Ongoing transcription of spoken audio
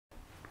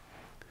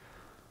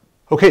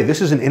Okay,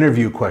 this is an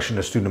interview question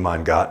a student of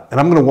mine got, and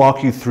I'm going to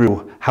walk you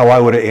through how I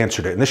would have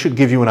answered it. And this should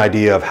give you an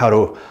idea of how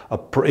to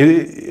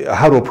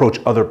approach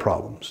other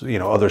problems,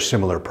 other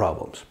similar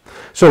problems.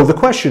 So the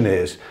question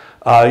is,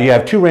 you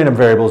have two random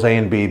variables, A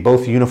and B,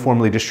 both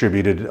uniformly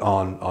distributed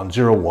on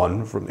 0,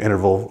 1, from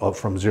interval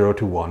from 0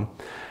 to 1.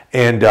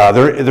 And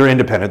they're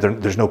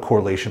independent. There's no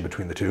correlation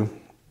between the two.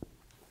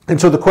 And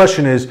so the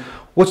question is,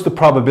 what's the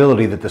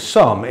probability that the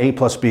sum, A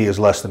plus B, is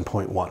less than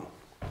 0.1?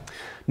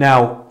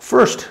 Now,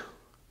 first,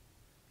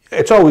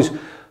 it's always,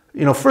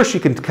 first you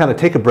can kind of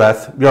take a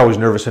breath. You're always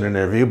nervous in an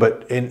interview,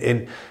 but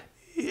in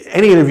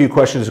any interview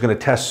question is going to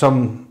test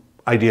some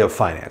idea of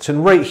finance.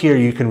 And right here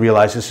you can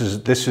realize this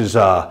is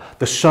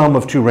the sum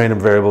of two random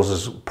variables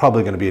is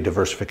probably going to be a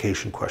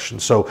diversification question.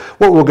 So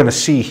what we're going to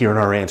see here in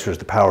our answer is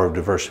the power of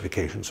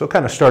diversification. So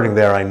kind of starting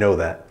there, I know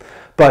that.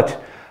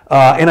 But,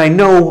 and I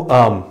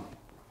know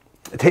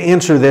to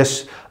answer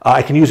this,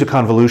 I can use a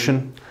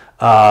convolution.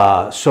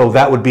 So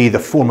that would be the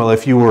formula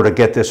if you were to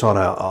get this on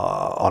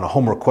a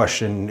homework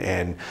question,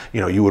 and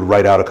you would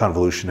write out a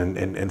convolution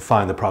and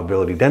find the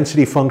probability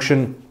density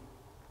function.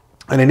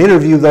 In an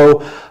interview,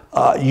 though,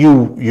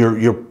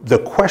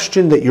 the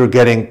question that you're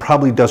getting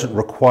probably doesn't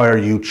require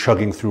you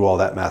chugging through all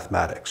that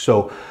mathematics.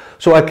 So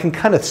I can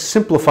kind of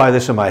simplify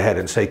this in my head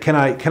and say, can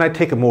I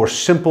take a more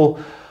simple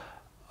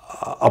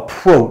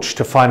approach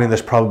to finding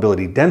this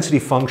probability density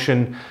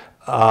function,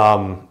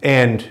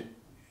 and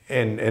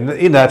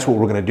that's what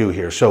we're going to do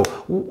here. So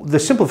the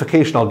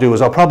simplification I'll do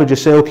is I'll probably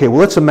just say, okay, well,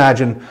 let's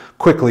imagine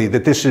quickly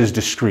that this is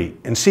discrete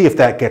and see if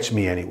that gets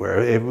me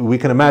anywhere. If we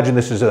can imagine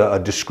this is a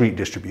discrete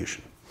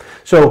distribution.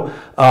 So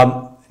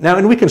now,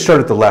 and we can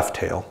start at the left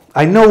tail.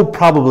 I know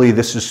probably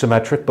this is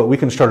symmetric, but we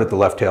can start at the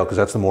left tail because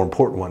that's the more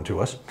important one to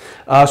us.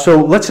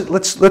 So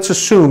let's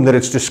assume that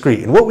it's discrete.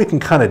 And what we can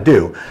kind of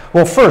do,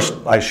 well, first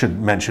I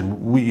should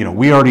mention,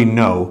 we already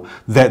know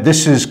that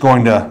this is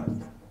going to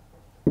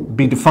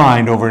be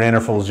defined over an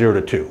interval 0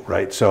 to 2,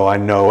 right? So I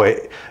know,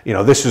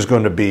 this is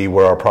going to be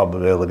where our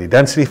probability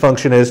density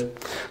function is.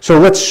 So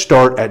let's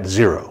start at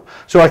 0.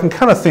 So I can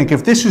kind of think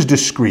if this is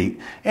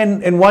discrete,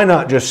 and why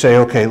not just say,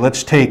 okay,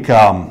 let's take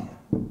 0.1,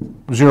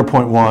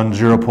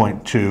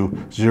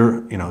 0.2,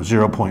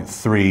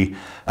 0.3.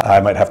 I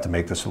might have to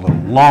make this a little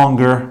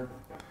longer,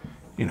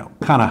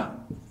 kind of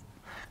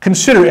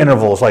consider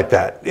intervals like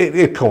that.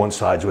 It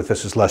coincides with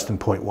this as less than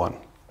 0.1.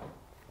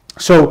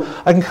 So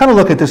I can kind of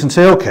look at this and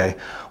say, okay,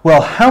 well,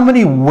 how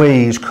many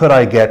ways could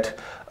I get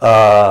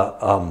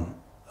a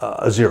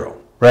 0,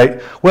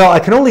 right? Well, I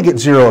can only get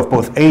 0 if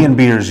both A and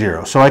B are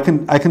 0. So I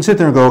can sit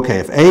there and go, okay,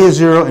 if A is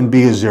 0 and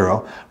B is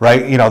 0,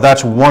 right,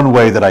 that's one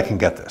way that I can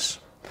get this.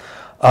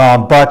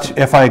 But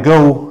if I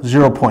go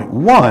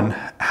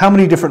 0.1, how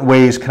many different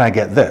ways can I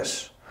get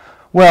this?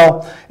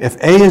 Well, if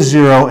A is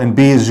 0 and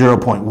B is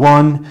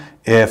 0.1,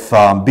 if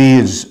B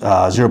is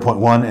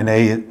 0.1 and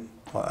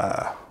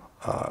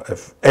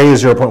if A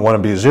is 0.1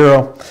 and B is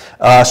 0.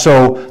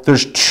 So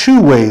there's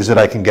two ways that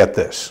I can get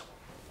this,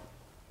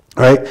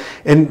 right?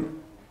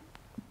 And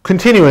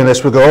continuing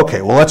this, we'll go,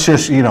 okay, well, let's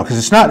just,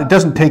 because it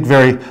doesn't take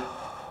very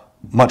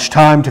much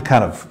time to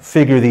kind of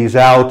figure these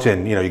out,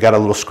 and, you got a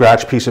little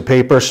scratch piece of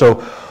paper. So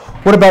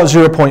what about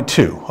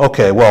 0.2?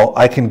 Okay, well,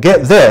 I can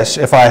get this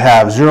if I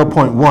have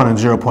 0.1 and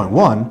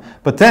 0.1,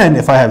 but then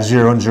if I have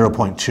 0 and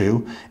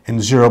 0.2 and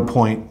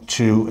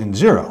 0.2 and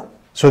 0.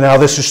 So now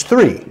this is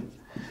 3.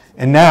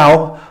 And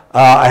now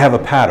I have a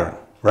pattern,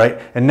 right?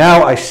 And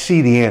now I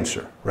see the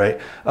answer, right?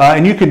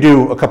 And you can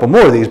do a couple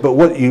more of these, but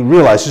what you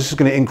realize, this is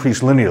going to increase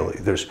linearly.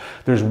 There's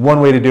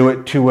one way to do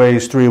it, 2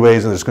 ways, 3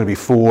 ways, and there's going to be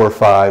 4,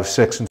 5,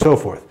 6, and so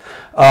forth.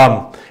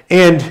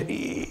 And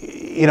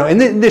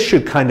this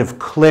should kind of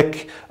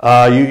click.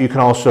 You can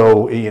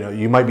also,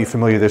 you might be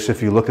familiar with this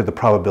if you look at the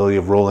probability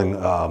of rolling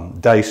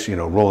dice,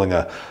 rolling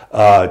 2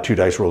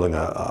 dice, rolling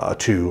a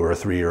 2 or a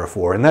 3 or a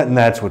 4, and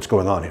that's what's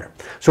going on here.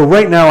 So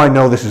right now I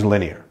know this is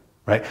linear,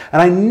 right?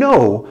 And I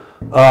know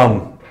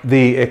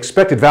the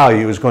expected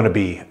value is going to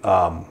be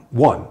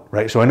 1,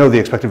 right? So I know the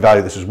expected value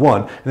of this is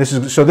 1, and this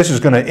is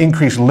going to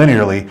increase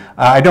linearly.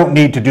 I don't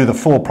need to do the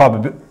full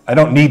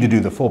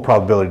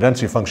probability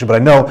density function, but I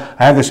know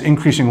I have this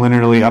increasing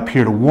linearly up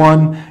here to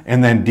 1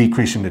 and then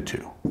decreasing to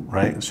 2,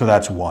 right? So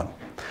that's 1.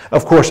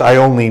 Of course, I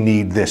only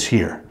need this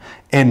here.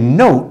 And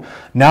note,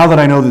 now that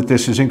I know that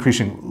this is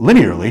increasing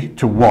linearly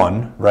to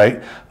 1,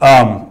 right?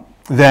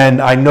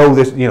 Then I know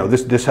this,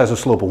 this has a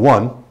slope of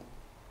 1.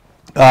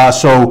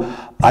 So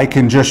I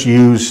can just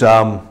use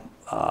the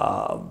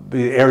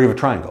area of a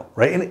triangle,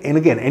 right? And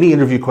again, any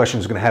interview question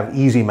is going to have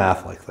easy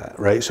math like that,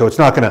 right? So it's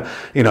not going to,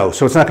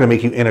 so it's not going to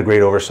make you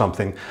integrate over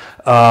something,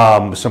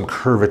 some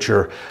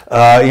curvature.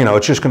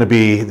 It's just going to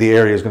be, the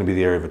area is going to be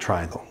the area of a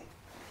triangle.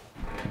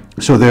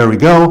 So there we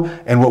go.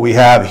 And what we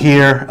have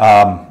here,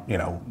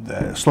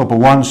 the slope of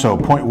 1, so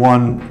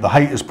 0.1, the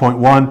height is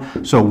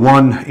 0.1. So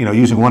 1,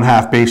 using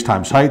 1/2 base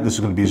times height, this is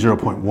going to be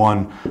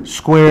 0.1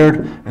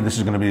 squared, and this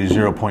is going to be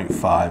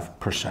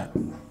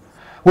 0.5%.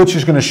 which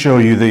is going to show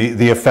you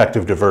the effect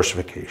of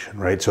diversification,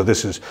 right? So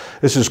this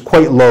is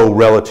quite low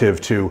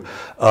relative to,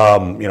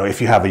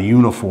 if you have a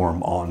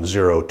uniform on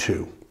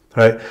 0.2,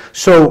 right?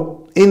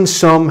 So in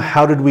sum,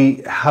 how did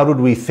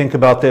we think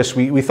about this?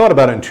 We thought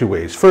about it in two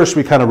ways. First,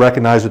 we kind of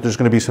recognize that there's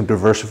going to be some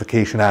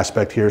diversification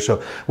aspect here.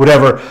 So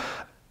whatever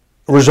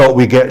result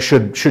we get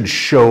should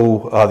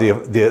show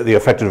the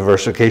effect of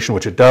diversification,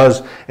 which it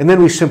does. And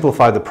then we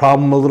simplified the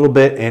problem a little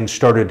bit and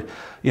started,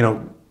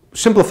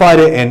 simplified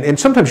it, and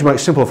sometimes you might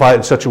simplify it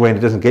in such a way that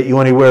it doesn't get you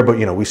anywhere, but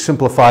we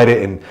simplified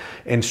it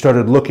and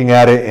started looking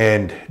at it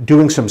and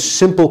doing some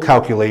simple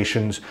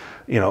calculations,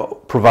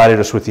 provided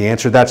us with the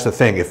answer. That's the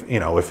thing.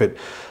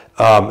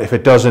 If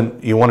it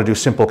doesn't, you want to do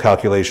simple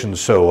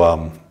calculations.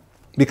 So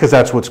because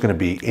that's what's going to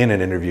be in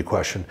an interview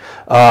question.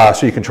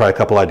 So you can try a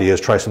couple ideas,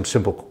 try some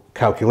simple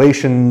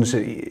calculations.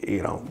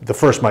 The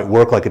first might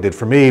work like it did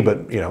for me, but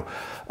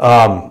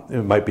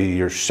it might be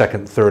your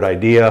second, third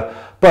idea.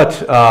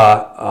 But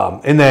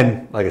and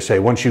then, like I say,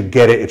 once you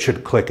get it, it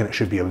should click, and it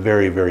should be a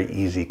very, very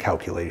easy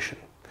calculation.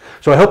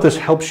 So I hope this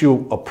helps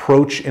you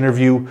approach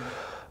interview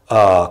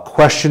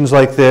questions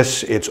like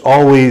this. It's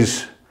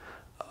always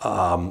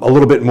a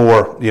little bit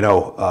more, you're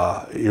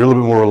a little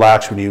bit more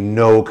relaxed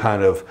when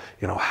kind of,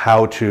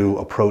 how to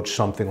approach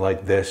something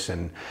like this,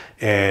 and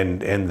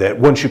that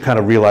once you kind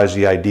of realize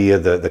the idea,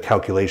 the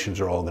calculations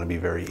are all going to be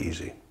very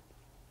easy.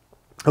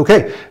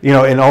 Okay,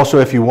 and also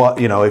if you want,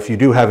 if you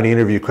do have any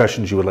interview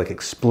questions you would like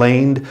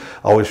explained,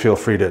 always feel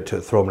free to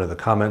throw them in the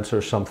comments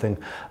or something.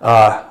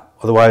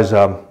 Otherwise,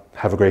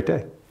 have a great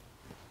day.